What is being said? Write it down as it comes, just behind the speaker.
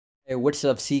Hey, what's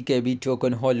up, CKB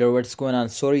token holder? What's going on?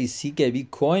 Sorry, CKB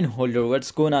coin holder.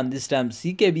 What's going on this time?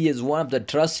 CKB is one of the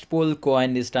trustful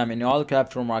coin this time in all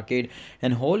crypto market,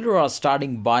 and holder are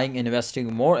starting buying,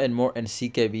 investing more and more in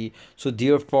CKB. So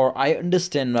therefore, I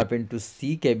understand my friend to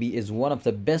CKB is one of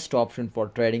the best option for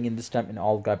trading in this time in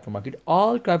all crypto market.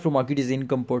 All crypto market is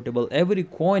incomportable. Every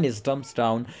coin is dumped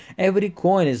down. Every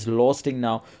coin is losing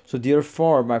now. So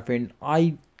therefore, my friend,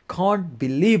 I can't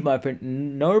believe my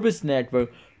friend nervous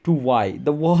network to why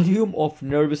the volume of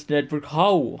nervous network,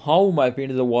 how my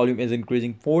friends the volume is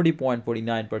increasing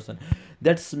 40.49%.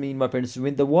 That's mean my friends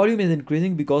when the volume is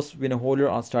increasing because when a holder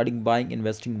are starting buying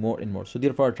investing more and more. So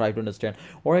therefore try to understand.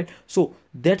 All right, so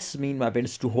that's mean my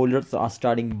friends to holders are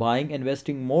starting buying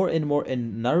investing more and more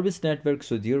in nervous network.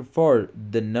 So therefore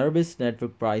the nervous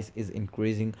network price is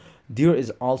increasing. There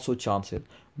is also chances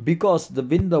because the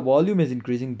when the volume is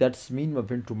increasing, that's mean my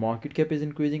friend to market cap is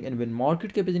increasing, and when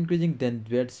market cap is increasing, then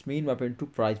that's mean my friend to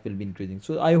price will be increasing.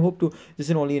 So I hope to this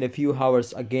in only in a few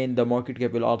hours again the market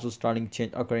cap will also starting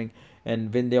change occurring,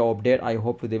 and when they update I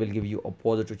hope they will give you a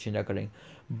positive change occurring.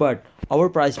 But our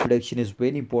price prediction is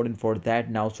very important for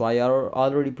that now. So I are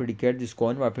already predicted this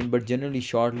coin my friend, but generally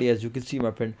shortly as you can see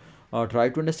my friend, try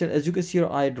to understand. As you can see here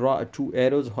I draw two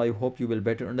arrows. I hope you will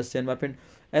better understand my friend.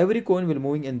 Every coin will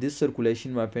moving in this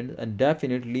circulation my friend, and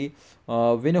definitely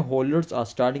when holders are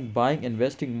starting buying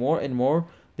investing more and more,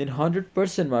 then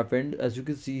 100% my friend, as you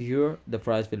can see here the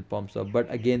price will pumps up, but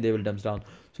again they will dumps down.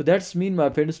 So that's mean my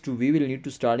friends to we will need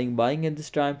to starting buying at this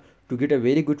time to get a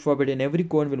very good profit, and every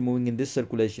coin will moving in this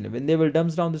circulation. When they will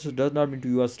dumps down, this does not mean to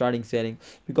you are starting selling,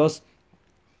 because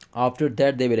after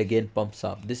that they will again pumps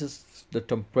up. This is the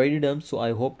temporary term, so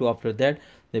I hope to after that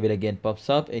they will again pumps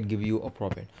up and give you a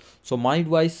profit. So my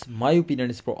advice, my opinion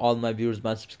is for all my viewers,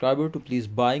 my subscriber, to please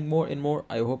buying more and more.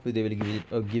 I hope they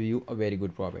will give you a very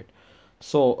good profit.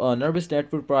 So nervous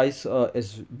network price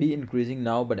is be increasing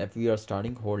now, but if we are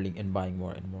starting holding and buying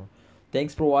more and more.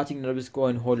 Thanks for watching nervous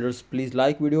coin holders. Please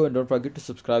like video and don't forget to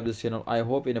subscribe this channel. I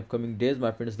hope in upcoming days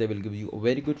my friends they will give you a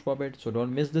very good profit. So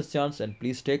don't miss this chance and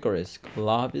please take a risk.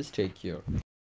 Allah Hafiz, take care.